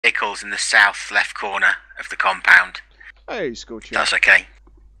vehicles in the south left corner of the compound. Hey, Scorchio. That's okay.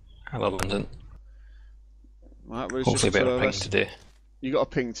 Hello, London. Right, well, it's Hopefully just a two better of ping us. today. You got a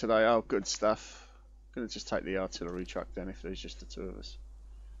ping today? Oh, good stuff. Gonna just take the artillery truck then if there's just the two of us.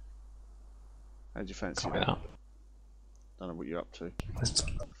 How'd you fancy Copy that? that. Don't know what you're up to. Let's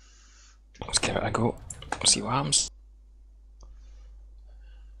give it a go. See what happens.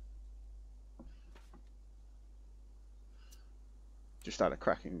 Just had a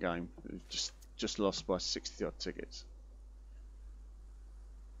cracking game. Just lost by 60 odd tickets.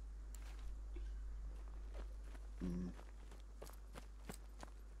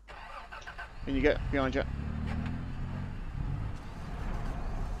 Can you get behind you?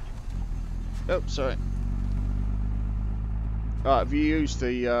 Oh, sorry. Right, have you used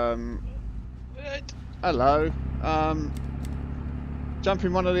the hello. Jump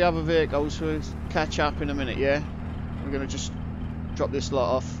in one of the other vehicles. We'll catch up in a minute, yeah? We're gonna just drop this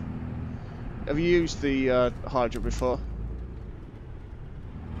lot off. Have you used the Hydra before?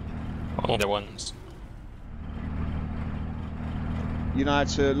 Older ones. You know how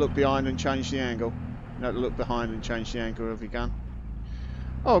to look behind and change the angle? You know how to look behind and change the angle of your gun?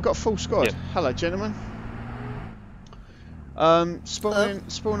 Oh, I've got a full squad. Yep. Hello, gentlemen.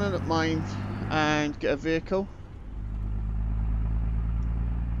 Spawn in at main and get a vehicle.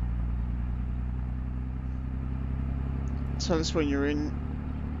 Tell us when you're in.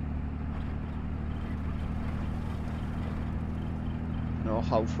 No, I'll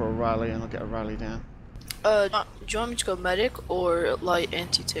hold for a rally and I'll get a rally down. Do you want me to go medic or light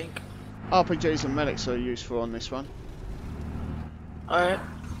anti-tank? RPGs and medics are useful on this one. Alright.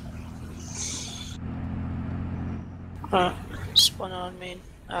 Spawn on main.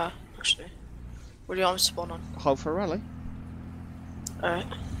 Actually. Where do you want me to spawn on? Hold for a rally. Alright.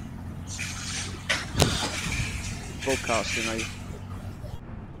 Broadcasting, are you?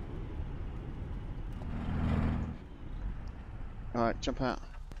 Alright, jump out.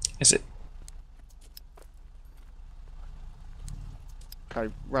 Is it?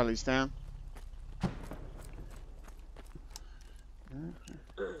 Okay, rallies down.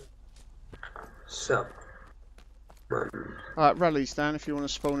 So, Alright, rallies down if you want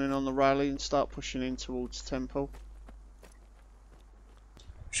to spawn in on the rally and start pushing in towards Temple.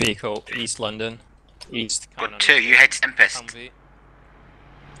 Vehicle, East London. East. Good two, you head to Tempest. Humvee.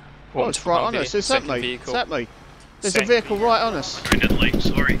 Oh, it's right on us, it's at Second me, it's vehicle. at me. There's Second a vehicle right on us. Brilliantly,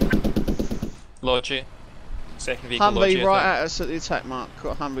 sorry. Logi. Second vehicle, Humvee Logi. right at us at the attack mark.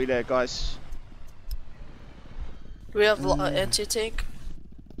 Got a Humvee there, guys. Do we have anti-tank?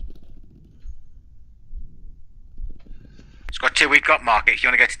 Squad 2, we've got market if you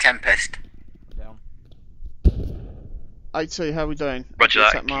want to go to Tempest. AT, how we doing? Roger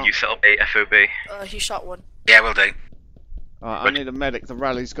At the that, attack can mark. you set up a FOB? He shot one. Yeah, we'll do. Alright, I need a medic. The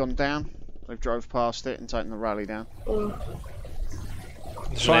rally's gone down. They've drove past it and taken the rally down. There's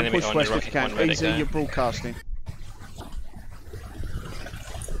Try an and enemy push on west your if you right, can. one medic Easy, there. you're broadcasting.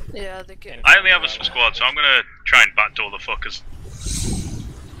 Yeah, they get. I only have a squad, so I'm gonna try and backdoor the fuckers.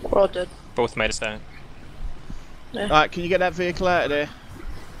 We're all dead. Both medics down. Alright, can you get that vehicle out of there?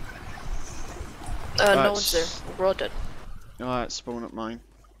 No one's there. We're all dead. Alright, spawn at mine.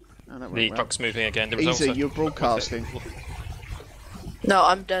 Oh, that The went well. truck's moving again. There was Easy, also... you're broadcasting. No,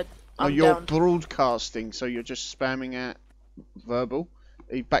 I'm dead. No, I'm you're down. broadcasting, so you're just spamming out verbal.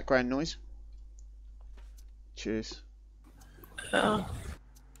 Background noise. Cheers. Oh.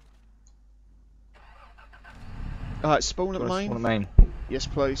 Alright, spawn at Spawn at main. main. Yes,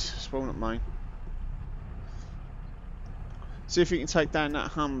 please. Spawn at main. See if you can take down that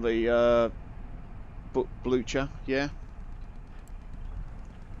Humvee, Blucher, yeah?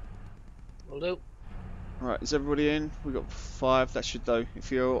 Will do. Right, is everybody in? We've got 5, that should do.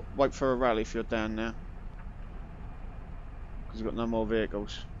 If you're, wait for a rally if you're down now. Because we've got no more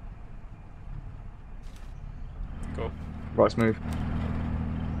vehicles. Go. Right, move.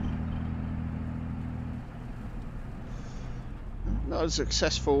 Not as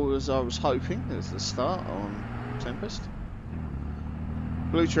successful as I was hoping as the start on Tempest.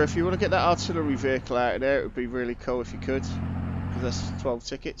 Blucher, if you want to get that artillery vehicle out of there, it would be really cool if you could. Because that's 12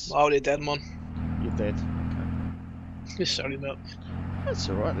 tickets. Already dead, man. You're dead. Okay. Sorry, mate. That's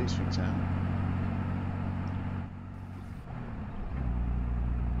alright, these things happen.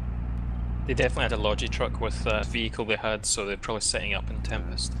 They definitely had a Logi truck with a vehicle they had, so they're probably setting up in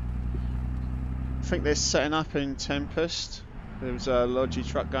Tempest. I think they're setting up in Tempest. There was a Logi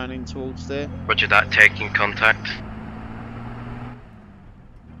truck going in towards there. Roger that, taking contact.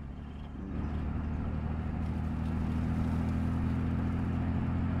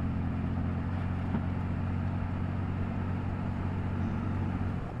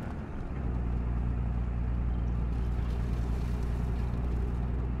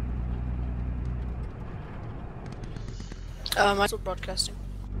 I'm still broadcasting.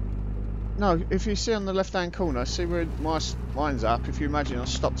 No, if you see on the left-hand corner, see where mine's up. If you imagine I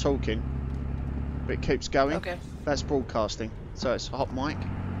stop talking, but it keeps going. Okay. That's broadcasting. So it's a hot mic.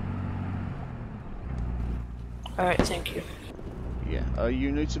 Alright, thank you. Yeah. Are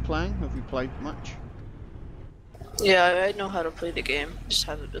you new to playing? Have you played much? Yeah, I know how to play the game. Just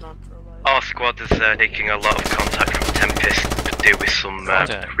haven't been on for a while. Our squad is taking a lot of contact from Tempest to deal with some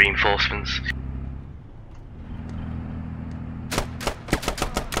reinforcements.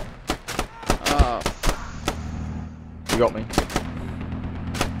 You got me.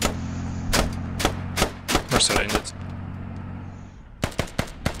 We're surrounded.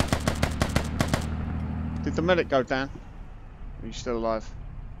 Did the medic go down? Are you still alive?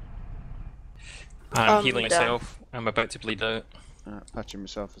 I'm healing down. myself. I'm about to bleed out. Patching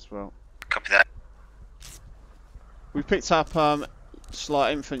myself as well. Copy that. We picked up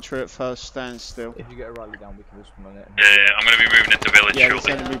slight infantry at first standstill. If you get a rally down, we can just run on it. Yeah, I'm going to be moving into village Yeah, it's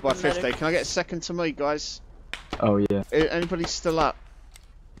shortly. enemy by I'm 50. medic. Can I get a second to me, guys? Oh yeah. Anybody still up?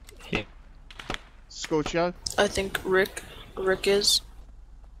 Here. Scorchio? I think Rick is.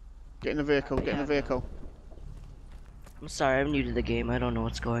 Get in the vehicle, get in the vehicle. I'm sorry, I'm new to the game. I don't know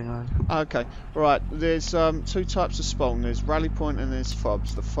what's going on. Okay, right. There's two types of spawn. There's rally point and there's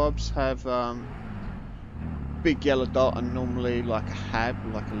fobs. The fobs have big yellow dot and normally like a hab,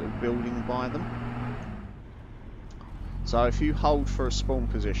 like a little building by them. So if you hold for a spawn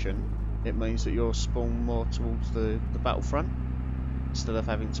position, it means that you're spawned more towards the battlefront instead of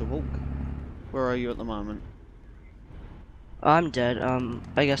having to walk. Where are you at the moment? I'm dead.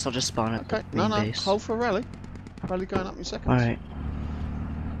 I guess I'll just spawn at Okay, the no, main base. hold for rally. Rally going up in seconds. Alright.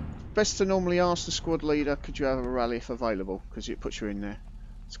 Best to normally ask the squad leader, could you have a rally if available? Because it puts you in there.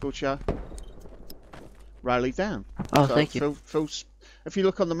 Scorchio. Rally down. Oh, So thank you. if you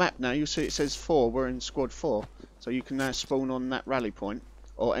look on the map now, you'll see it says 4. We're in squad 4. So you can now spawn on that rally point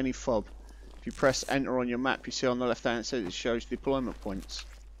or any fob. If you press enter on your map, you see on the left hand side it shows deployment points.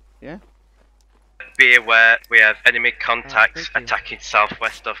 Yeah? Be aware, we have enemy contacts thank you. attacking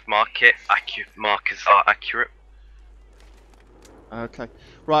southwest of Market. Markers are accurate. Okay.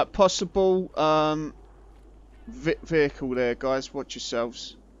 Right, possible vehicle there, guys. Watch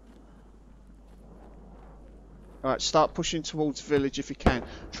yourselves. Alright, start pushing towards village if you can.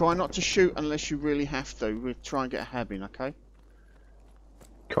 Try not to shoot unless you really have to. We'll try and get a hab in, okay?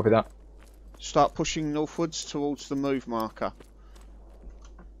 Copy that. Start pushing northwards towards the move marker.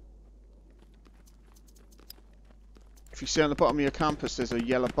 If you see on the bottom of your compass, there's a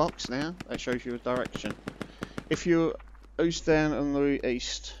yellow box now. That shows you a direction. If you're... Who's down on the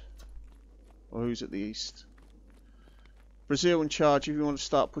east? Or who's at the east? Brazil in charge if you want to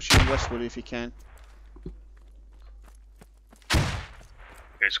start pushing westward if you can.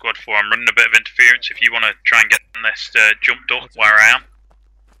 Okay, squad 4, I'm running a bit of interference. If you want to try and get this jumped up where I am.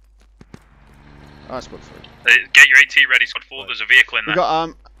 Oh, that's what for. Get your AT ready, squad 4. There's a vehicle in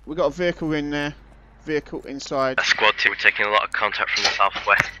there. We got a vehicle in there. Vehicle inside. Squad 2, we're taking a lot of contact from the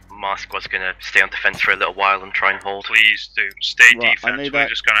southwest. My squad's going to stay on defence for a little while and try and hold. Please do. Stay Right, defence. We're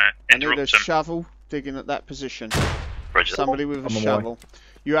just going to I need a interrupt them. shovel digging at that position. Roger. Somebody with a I'm on my way. shovel.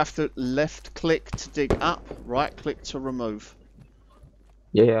 You have to left click to dig up, right click to remove.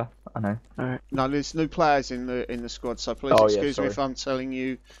 Yeah, I know. No, there's new players in the squad, so please Oh, yeah, excuse me sorry. if I'm telling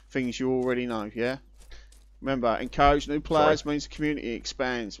you things you already know, yeah? Remember, encourage new players means the community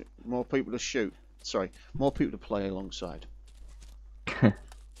expands. More people to shoot. Sorry, more people to play alongside.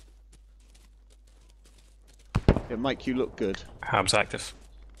 It'll make you look good. Hab's active.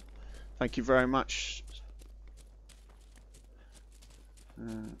 Thank you very much.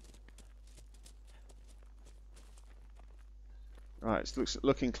 Right, it's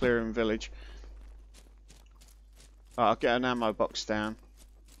looking clear in village. Right, I'll get an ammo box down.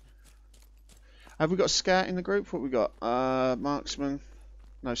 Have we got a scout in the group? What we got? Marksman.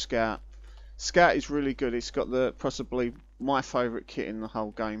 No scout. Scout is really good. It's got the possibly my favourite kit in the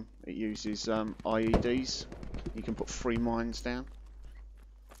whole game. It uses IEDs. You can put 3 mines down.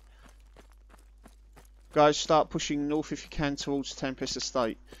 Guys, start pushing north if you can towards Tempest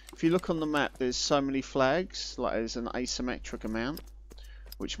Estate. If you look on the map, there's so many flags, like there's an asymmetric amount,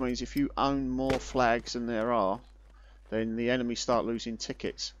 which means if you own more flags than there are, then the enemy start losing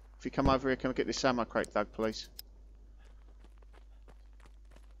tickets. If you come over here, can I get this ammo crate, Doug, please?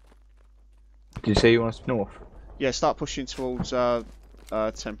 Did you say you want us north? Yeah, start pushing towards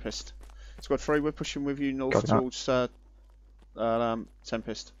Tempest. Squad 3, we're pushing with you north Copy that. towards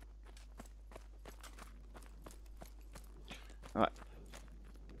Tempest. Alright.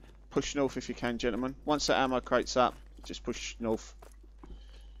 Push north if you can, gentlemen. Once the ammo crate's up, just push north.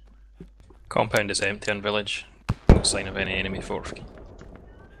 Compound is empty in village. No no sign of any enemy force.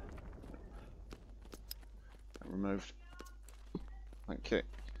 Removed. Thank you.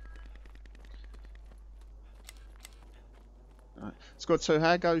 Right. Squad 2,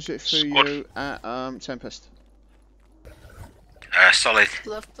 how goes it for you at Tempest? Solid.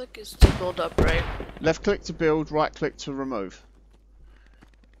 Left click is to build up, right? Left click to build, right click to remove.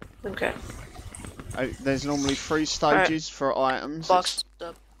 Okay. There's normally 3 stages for items. Boxed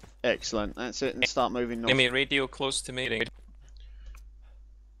up. Excellent, that's it, and start moving north. Enemy radio close to me.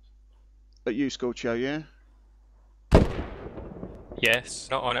 At you, Scorchio, yeah? Yes,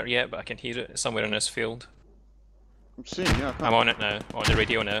 not on it yet, but I can hear it somewhere in this field. I'm seeing you. I can't- I'm on it now, on the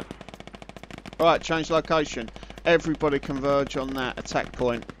radio now. Alright, change location. Everybody converge on that attack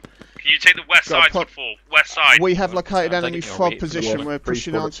point. Can you take the west Got a side, pop- Squad 4? West side. We have located I'm enemy taking your FOB weight for the position. water. We're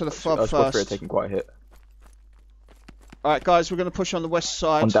pushing on to the FOB Squad 3 are first. taking quite a hit. Alright, guys, we're going to push on the west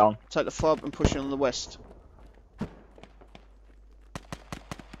side. I'm down. Take the FOB and push on the west.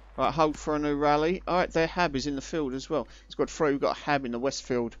 Alright, hold for a new rally. Alright, their hab is in the field as well. Squad 3, we've got a hab in the west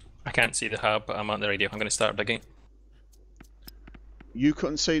field. I can't see the hub, but I'm on the radio. I'm going to start digging. You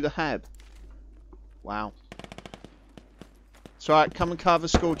couldn't see the hab? Wow. It's alright, come and cover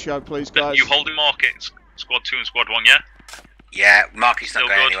Scorchio, please, guys. You holding markets, Squad 2 and Squad 1, yeah? Yeah, Marky's not Still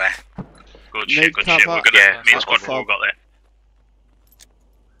going good. anywhere. Good Need shit, good shit. cover. We're gonna, Yeah, me and fuck Squad 4 off. got there.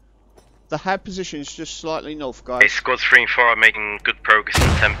 The hab position is just slightly north, Okay, guys. Squads 3 and 4 are making good progress in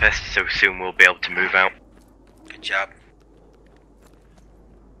Tempest, so soon we'll be able to move out. Good job.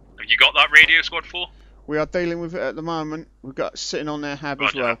 Have you got that radio, Squad 4? We are dealing with it at the moment. We've got sitting on their hab as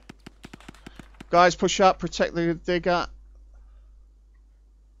Roger. well. Guys, push up, protect the digger.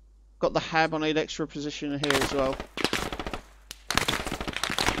 Got the hab, I need extra position here as well.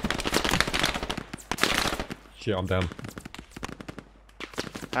 Shit, I'm down.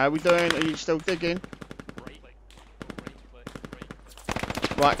 How are we doing? Are you still digging?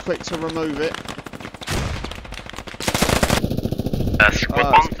 Right click to remove it. Squad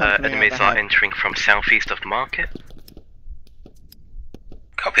Oh, 1, it's company out enemies the are hab. entering from southeast of Market.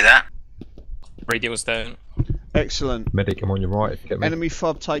 Copy that. Radio's down. Excellent. Medic, I'm on your right if you get me. Enemy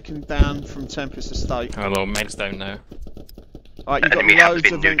FOB taken down from Tempest Estate. Hello, Meg's down now. Alright, you've got Enemy has loads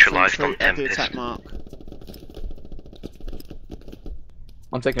been of neutralised infantry on at the Tempest. attack mark.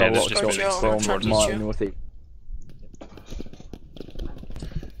 I'm taking Yeah, a there's lot just of shots Scorchio, from Scorchio. my northeast.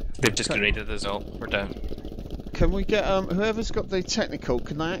 They've just grenaded us all. We're down. Can we get whoever's got the technical,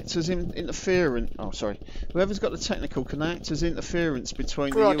 can they act as interference? Oh, sorry. Whoever's got the technical, can they act as interference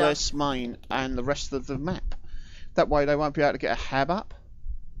between the Roger. US main and the rest of the map? That way they won't be able to get a hab up.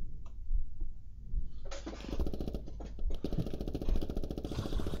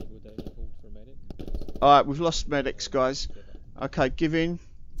 Alright, we've lost medics, guys. Okay, give in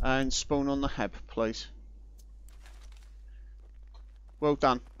and spawn on the hab, please. Well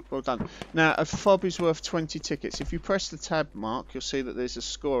done, well done. Now, a FOB is worth 20 tickets. If you press the tab mark, you'll see that there's a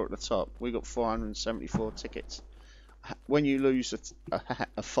score at the top. We got 474 tickets. When you lose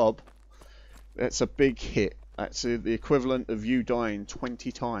a FOB, that's a big hit. That's the equivalent of you dying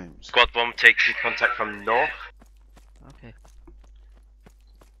 20 times. Squad 1 takes in contact from north. Okay.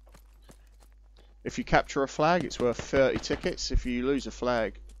 If you capture a flag, it's worth 30 tickets. If you lose a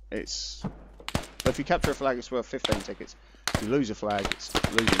flag, it's... If you capture a flag, it's worth 15 tickets. If you lose a flag, it's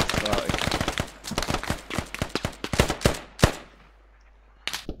losing 30.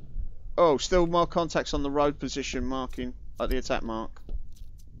 Oh, still more contacts on the road position marking at the attack mark.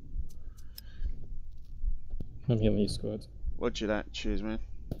 I'm healing you, squad. Roger that. Cheers, man.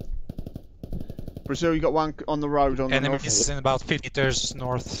 Brazil, you got one on the road on the north. Enemies in about 50 meters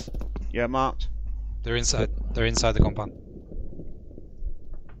north. Yeah, marked. They're inside. They're inside the compound.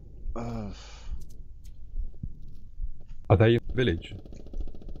 Are they in the village?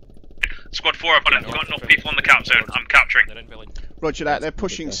 Squad 4, I've got enough people on the cap zone. I'm capturing. Roger that. They're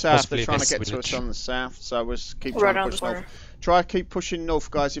pushing south. They're Possibly trying to this get to us village. on the south. So we'll keep Right trying to on push the north. corner. Try to keep pushing north,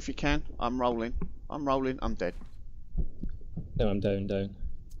 guys, if you can. I'm rolling. I'm rolling. I'm dead. No, I'm down. The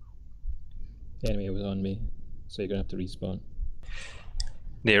enemy was on me, so you're gonna have to respawn.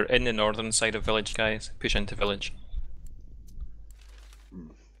 They're in the northern side of village, guys. Push into village.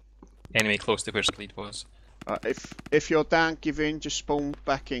 Enemy close to where Lead was. If you're down, give in. Just spawn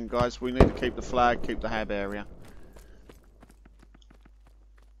back in, guys. We need to keep the flag, keep the hab area.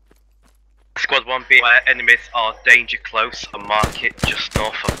 Squad 1B, where enemies are danger close on Market just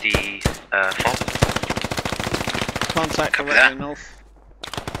north of the FOB. Contact Copy directly that. north.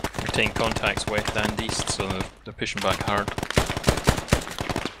 We're taking contacts west and east, so they're pushing back hard.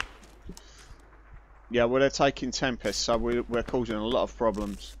 Yeah, well, they're taking Tempest, so we're causing a lot of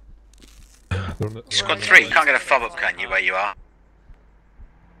problems. Squad 3, you can't get a fob up, can you, where you are?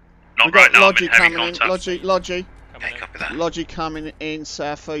 Not We've got right now, I'm Logi in heavy coming in. contact. Logi. Okay, copy that. Logi coming in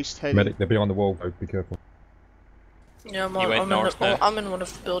southeast heading. Medic, they're behind the wall, though. Be careful. Yeah, He went north now. I'm in one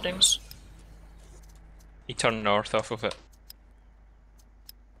of the buildings. He turned north off of it.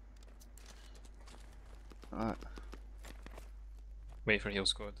 Alright. Wait for heal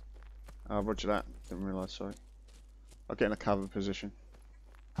squad. Oh, roger that. Didn't realise, sorry. I'll get in a cover position.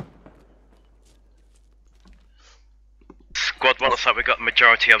 Squad 1 looks like we got a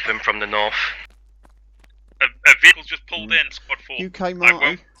majority of them from the north. A vehicle's just pulled in, Squad 4. UK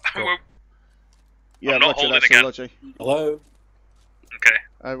Marty. I won't. Yeah, I'm not roger holding that, again. Logi. Hello? Okay.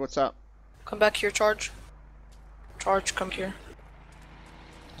 Hey, what's up? Come back here, Charge. Charge, come here.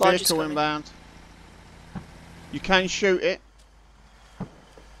 Logi's Vehicle coming. inbound. You can shoot it.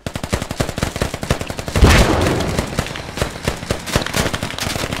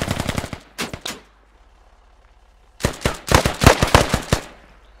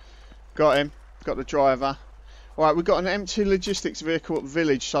 Got him. Got the driver. Alright, we've got an empty logistics vehicle at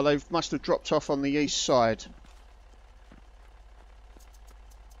village, so they must have dropped off on the east side.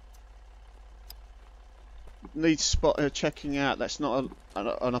 Needs spot checking out. That's not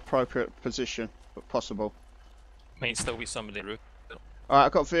an appropriate position, but possible. Might still be somebody roof. Alright,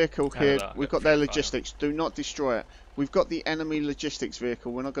 I've got a vehicle here. that, We've got got their free fire. logistics. Do not destroy it. We've got the enemy logistics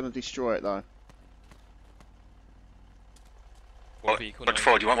vehicle. We're not going to destroy it though. What vehicle Squad now?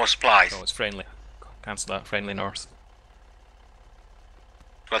 4, do you want more supplies? Oh, it's friendly. Cancel that. Friendly north.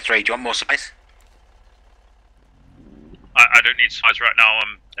 Squad 3, do you want more supplies? I don't need supplies right now,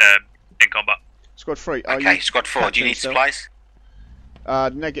 I'm in combat. Squad 3, are Okay, you Squad 4, do you captain need still? supplies?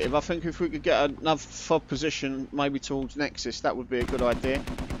 Negative. I think if we could get another fob position, maybe towards Nexus, that would be a good idea.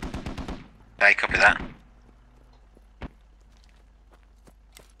 Okay, copy that.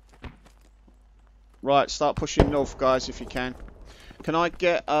 Right, start pushing north, guys, if you can. Can I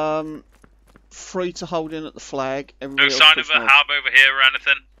get 3 to hold in at the flag? No Everybody else sign push of a north. hab over here or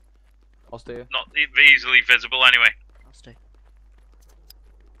anything. I'll stay here. Not easily visible anyway. I'll stay.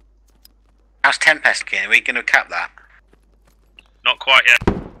 How's Tempest again? Are we going to cap that? Not quite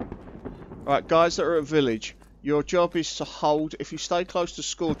yet. Right, guys that are at village, your job is to hold. If you stay close to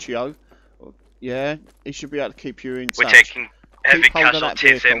Scorchio, yeah, he should be able to keep you in touch. We're taking heavy Keep hold of that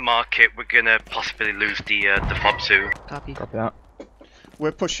casualties vehicle. in market. We're gonna possibly lose the fob too. Copy. Copy that.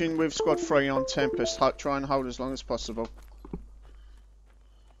 We're pushing with Squad 3 on Tempest. Try and hold as long as possible.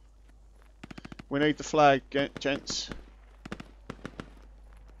 We need the flag, gents.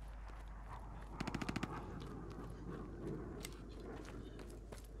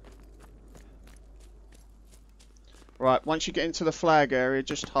 Right, once you get into the flag area,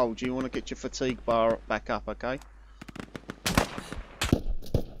 just hold. You want to get your fatigue bar back up, okay?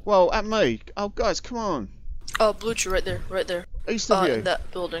 Well, at me. Oh, guys, come on. Oh, Blue Tree right there, right there. East of you. In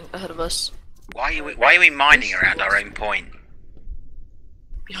that building ahead of us. Why are we mining around our own point?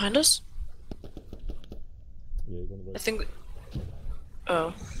 Behind us? Yeah, he's on the road. I think.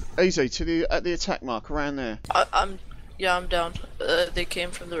 Oh, Easy, to the at the attack mark, around there. I'm down. They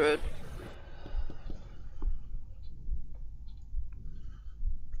came from the road.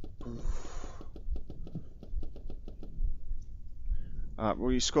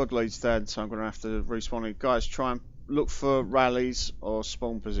 Well, your squad lead's dead, so I'm going to have to respawn you. Guys, try and look for rallies or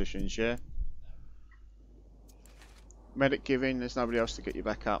spawn positions, yeah? Medic give in, there's nobody else to get you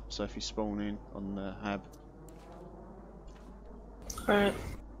back up, so if you spawn in on the hab. Alright.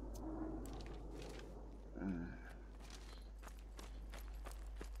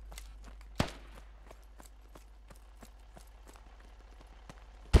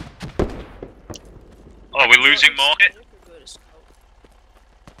 Are we losing market?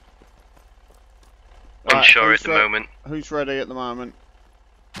 Unsure who's at the re- moment. Who's ready at the moment?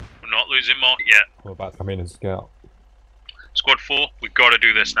 We're not losing market yet. I'm about to come in and scout. Squad 4, we've got to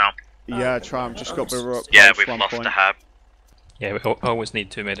do this now. Yeah, try 'em, just got to be right. Yeah, close we've one lost point. the hab. Yeah, we always need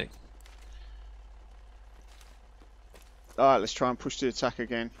 2 medic. Alright, let's try and push the attack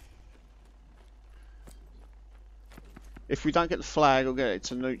again. If we don't get the flag or get it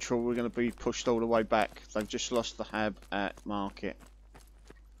to neutral, we're going to be pushed all the way back. They've just lost the hab at market.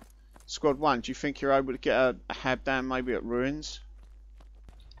 Squad 1, do you think you're able to get a hab down maybe at ruins?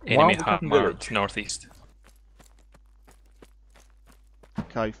 Enemy we hab talking marked village? northeast.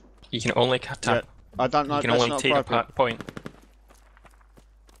 Okay. You can only tap. Yeah, I don't know You if can that's only not take a appropriate. point.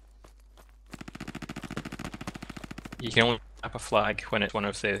 You can only tap a flag when it's one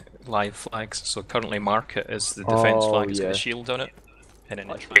of the live flags. So currently market is the defense flag. It's got yeah. a shield on it. And then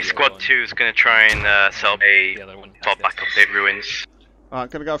it's Okay, Squad 2 is gonna try and sell a the other one. fob back update ruins. Alright, I'm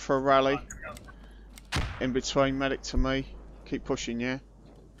going to go for a rally. In between, medic to me. Keep pushing, yeah?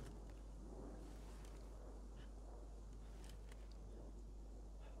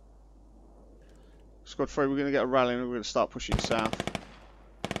 Squad 3, we're going to get a rally and we're going to start pushing south.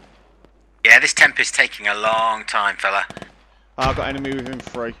 Yeah, this temp is taking a long time, fella. I've got enemy within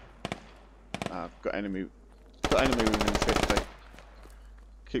 3. I've got enemy within 50.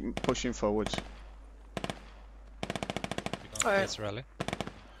 Keep pushing forwards. Alright. Rally.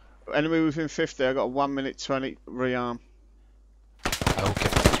 Enemy within 50, I got a 1 minute 20 rearm. Okay.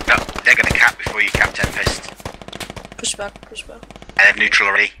 No, they're going to cap before you cap Tempest. Push back, push back. They have neutral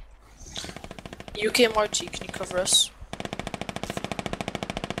already. UK Marty, can you cover us?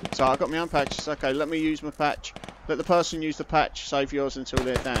 So I got my own patch, it's okay, let me use my patch. Let the person use the patch, save yours until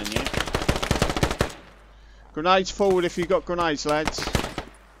they're down, yeah? Grenades forward if you've got grenades, lads.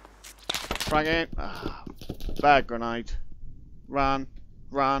 Frag it. Ah, bad grenade. Run.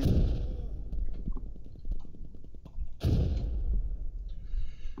 Run.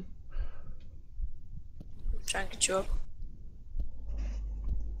 Try and get you up.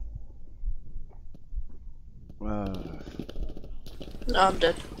 No, I'm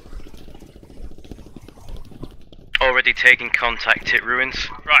dead. Already taking contact at ruins.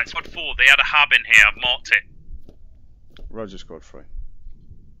 Right, squad 4, they had a hab in here, I've marked it. Roger, squad 3.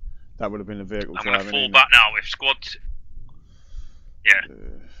 That would have been a vehicle I'm driving going to fall in. back now if squad... Yeah.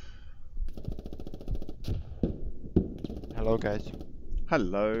 Hello, guys.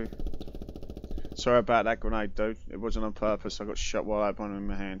 Hello. Sorry about that grenade, dude. It wasn't on purpose. I got shot while I had one in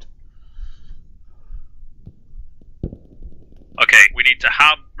my hand. Okay, we need to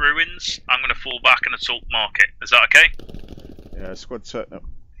have ruins. I'm going to fall back and assault market. Is that okay? Yeah, squad 2. No.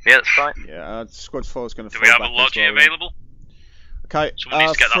 Yeah, that's fine. Yeah, squad 4 is going to Do fall we have back a logi as well, available? Okay, Someone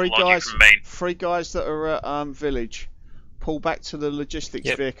needs to get that logi from main. 3 guys that are at village. Pull back to the logistics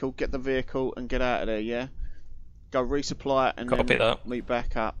vehicle, get the vehicle and get out of there, yeah? Go resupply it and Copy then that. meet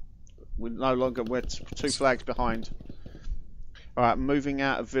back up. We're 2 flags behind. Alright, moving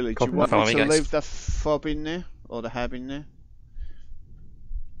out of village. Copy You want that. me to Guys. leave the fob in there? Or the hab in there?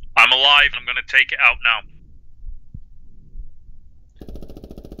 I'm alive and I'm going to take it out now.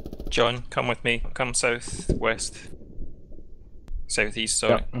 John, come with me. Come south, west, southeast.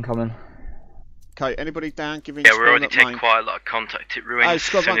 Sorry. Yep, I'm coming. Okay, anybody down? Giving Yeah, we're already spawn at taking quite a lot of contact at ruins. Hey, As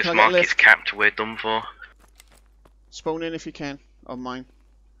squad soon one, as can I get market's lift? capped, we're done for. Spawn in if you can, on mine.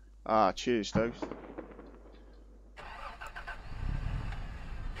 Ah, cheers, dude.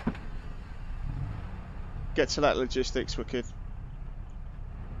 Get to that logistics, wicked.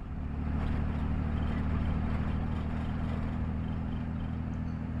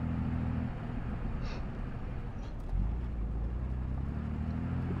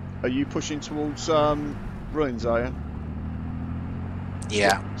 Are you pushing towards ruins, are you?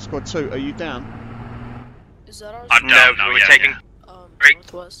 Yeah. Squad 2, are you down? Is that ours? I'm down now, we're yeah. taking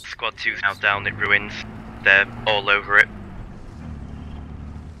Northwest. squad 2's now down at ruins. They're all over it.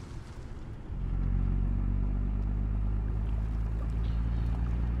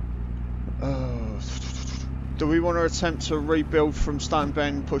 Do we want to attempt to rebuild from Stone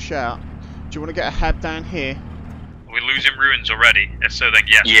Bend and push out? Do you want to get a hab down here? Are we losing ruins already? If so, then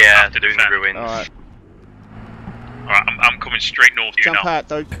yes. Yeah, to doing defend. the ruins. Alright, Alright, I'm coming straight north you jump now. out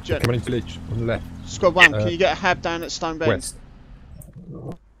though. Coming in village on the left. Squad 1, Yeah, can you get a hab down at Stone Bend? West.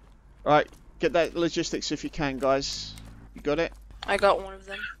 Alright, get that logistics if you can, guys. You got it? I got one of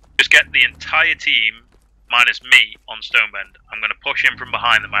them. Just get the entire team, minus me, on Stonebend. I'm going to push in from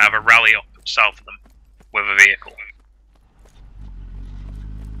behind them. I have a rally up south of them with a vehicle.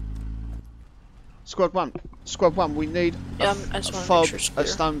 Squad 1, we need Yeah, a I just wanna fob make sure it's at clear.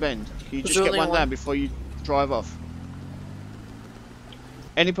 Stone Bend. Can you There's just get only one one. down before you drive off?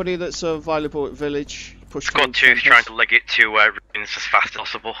 Anybody that's available at village, push Squad towards 2's Tempest. trying to leg it to ruins as fast as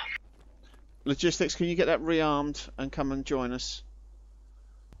possible. Logistics, can you get that rearmed and come and join us?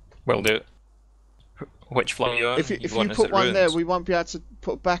 Will do. Which flag are you on? If you want us put at one there, ruins? we won't be able to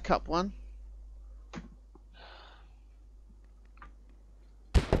put a backup one.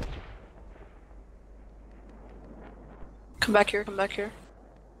 Come back here, come back here.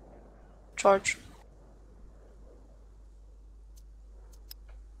 Charge.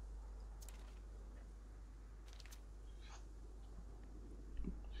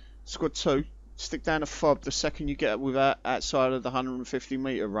 Squad 2, stick down a fob the second you get without outside of the 150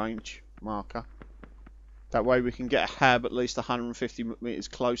 metre range marker. That way we can get a hab at least 150 metres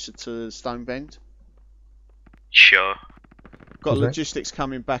closer to Stone Bend. Sure. Got Okay. logistics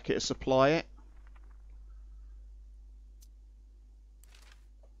coming back here to supply it.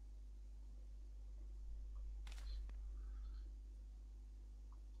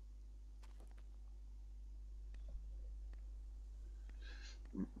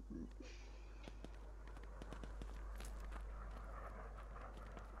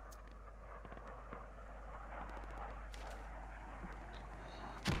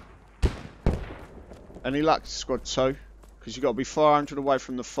 Any luck, squad 2? Because you've got to be 400 away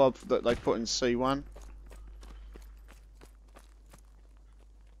from the fob that they put in C1.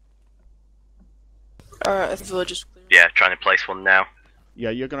 Alright, I think village is clear. Yeah, trying to place one now. Yeah,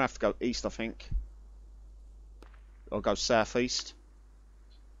 you're going to have to go east, I think. Or go southeast.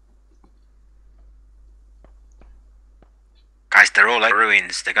 Guys, they're all over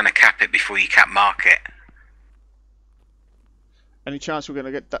ruins. They're going to cap it before you cap market. Any chance we're going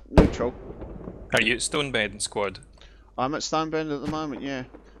to get that neutral? Are you at Stonebend squad? I'm at Stonebend at the moment, yeah.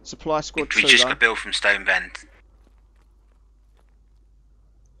 Supply squad 2 We just though. got Bill from Stonebend.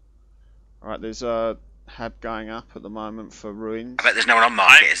 Alright, there's a hab going up at the moment for ruins. I bet there's no one on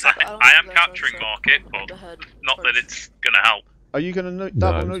market, is there? I am capturing market, but not that it's going to help. Are you going to No,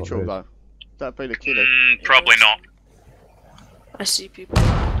 double it's not neutral good. though? That'd be the killer. Probably not. I see people.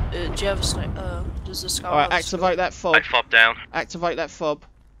 Do you have a snipe? Does the scout Alright, have a activate that fob. I fob down. Activate that fob. scope?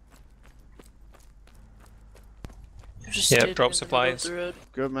 Just Yeah, stay drop in the middle of supplies. the road.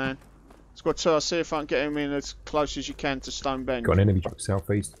 Good man. Squad 2, I'll see if I can get him in as close as you can to Stonebend. Got an enemy truck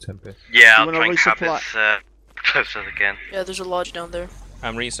southeast, Tempest. Yeah, You I'll wanna try and cap resupply? this closer as I can. Yeah, there's a lodge down there.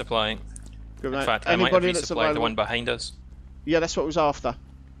 I'm resupplying. Good In man. fact, I might have Anybody that's resupplied the available? one behind us. Yeah, that's what it was after.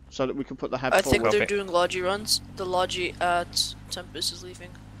 So that we can put the hab I forward. think they're Okay. doing logi runs. The logi at Tempest is leaving.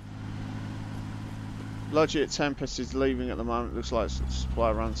 Logi at Tempest is leaving at the moment. Looks like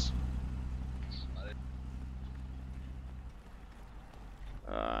supply runs.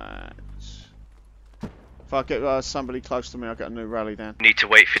 Alright. If I get somebody close to me, I'll get a new rally down. Need to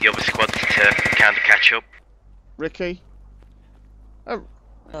wait for the other squads to kind of catch up. Ricky? Oh,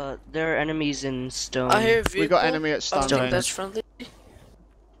 There are enemies in stone. I hear a vehicle. we got enemy at I don't think Stonebend. that's friendly.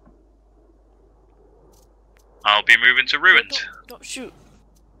 I'll be moving to ruins. Don't shoot.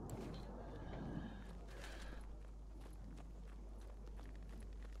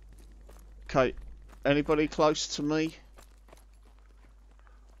 Okay. Anybody close to me?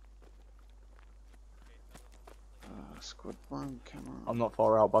 Squad 1, come on. I'm not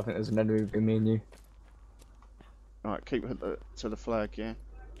far out, but I think there's an enemy between me and you. Alright, keep it to the flag, yeah.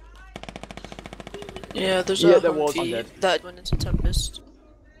 Yeah, there's Yeah, a there was, I'm Humvee dead. that went into Tempest.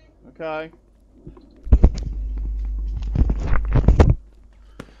 Okay.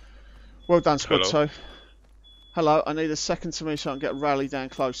 Well done, squad Hello. 2. Hello, I need a second to me so I can get a rally down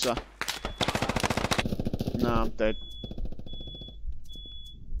closer. No, I'm dead.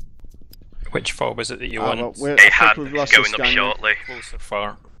 Which fob is it that you Oh, want? well, They I think had we've lost going this up game. shortly. Close or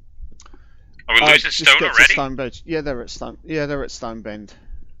far? Are we losing Just stone get to already? Stonebend. Yeah, they're at Stone. Yeah, they're at Stonebend.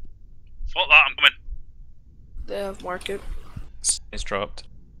 Fuck that, I'm coming. They have market. It's dropped.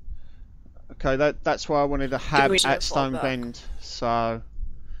 Okay, that's why I wanted a hab we need at to fall back? Stonebend. So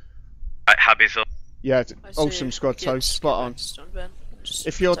Right, Hab is up. yeah, I awesome say, squad. yeah, So just spot get on. back to Stonebend. Just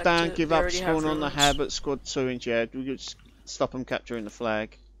If you're protect down, it. give They up already have spawn on the ruins. hab at squad 2 in Jed. We just stop them capturing the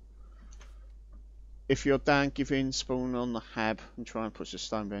flag. If you're down, give in spawn on the hab and try and push the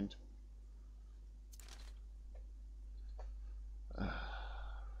Stonebend.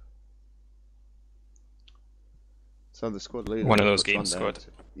 So the squad leader. One of those puts games, one down.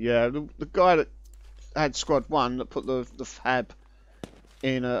 squad. Yeah, the guy that had squad 1 that put the hab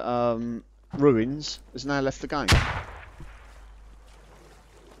in ruins has now left the game.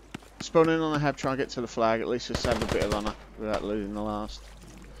 Spawn in on the hab, try and get to the flag. At least just have a bit of honour without losing the last.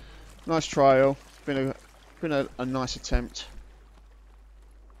 Nice trial. Been a nice attempt.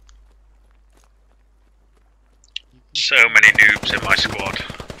 So many noobs in my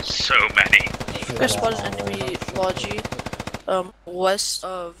squad. So many. I spotted an enemy logi west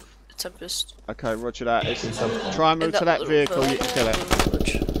of Tempest. Okay, roger that. Try and move to that vehicle, you can kill it.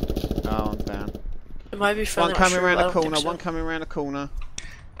 Village. Oh, I'm down. It might be friendly. One coming sure, around but I the don't think corner, so. one coming around the corner.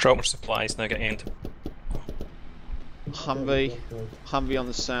 Drop more supplies, now get into. Humvee on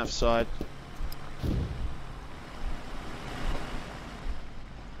the south side.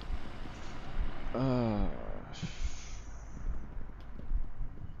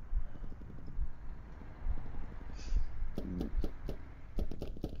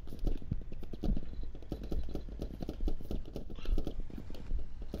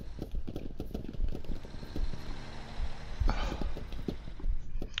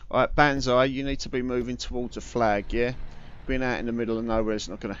 Alright, Banzai, you need to be moving towards a flag, yeah? Being out in the middle of nowhere is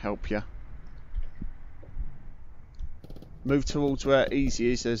not going to help you. Move towards where it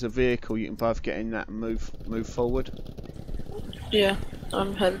easy is. There's a vehicle. You can both get in that and move forward. Yeah,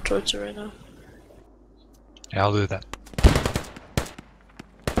 I'm headed towards it right now. Yeah, I'll do that.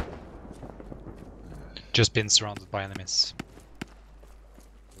 Just been surrounded by enemies.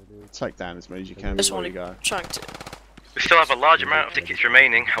 Take down as many as you can Just before want you go. to chunk it. We still have a large amount of tickets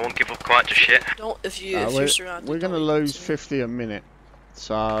remaining. I won't give up quite just yet. Don't if you're surrounded. We're going to lose 50 a minute,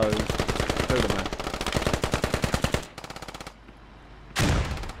 so do the math.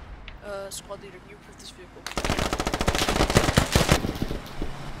 Squad leader, you approve this vehicle.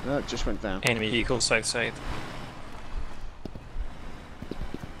 No, it just went down. Enemy vehicle south side.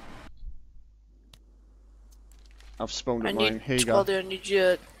 I've spawned at mine. Here you go. Squad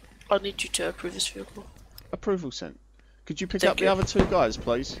leader, I need you to approve this vehicle. Approval sent. Could you pick up the other two guys,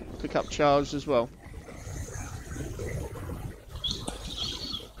 please? Pick up Charles as well.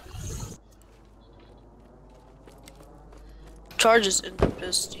 Charge is in the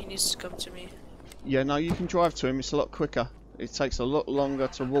pist. He needs to come to me. Yeah, no, you can drive to him. It's a lot quicker. It takes a lot longer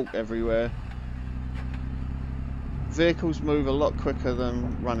to walk everywhere. Vehicles move a lot quicker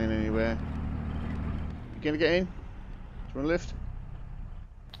than running anywhere. You gonna get in? Do you want to lift?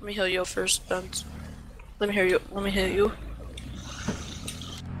 Let me heal you first, Ben. Let me heal you.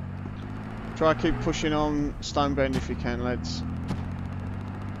 Try keep pushing on Stone Bend if you can, lads.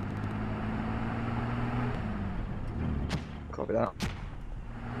 Copy that.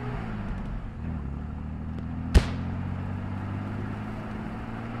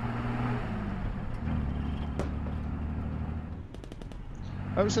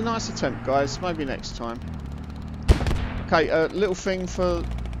 That was a nice attempt, guys. Maybe next time. Okay, a little thing for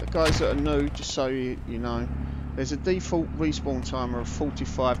the guys that are new, just so you know. There's a default respawn timer of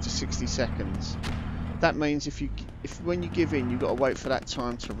 45 to 60 seconds. That means if when you give in, you've got to wait for that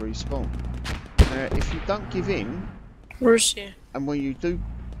time to respawn. If you don't give in, where's he? And when you do,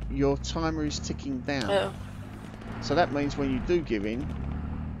 your timer is ticking down. Oh. So that means when you do give in,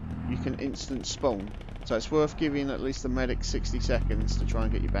 you can instant spawn. So it's worth giving at least the medic 60 seconds to try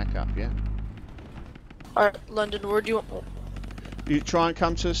and get you back up, yeah? Alright, London, where do you want? You try and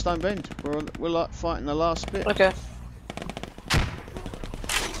come to Stone Bend. We're like fighting the last bit. Okay.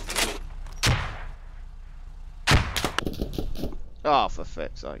 Oh, for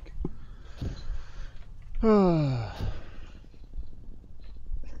fuck's sake.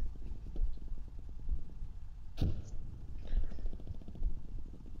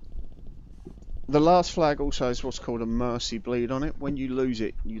 The last flag also has what's called a mercy bleed on it. When you lose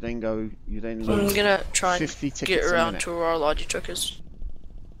it, you then lose. I'm gonna try 50 and tickets get a around minute. to where our logic truck is.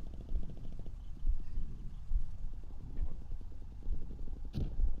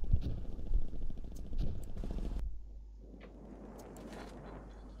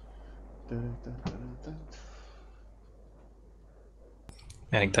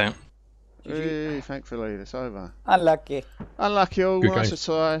 Medic down. Hey, thankfully it's over. Unlucky. Unlucky all. Good Nice game. to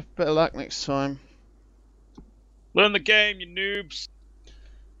try. Better luck next time. Learn the game, you noobs.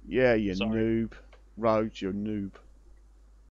 Yeah, you Sorry. noob. Rhodes, you noob.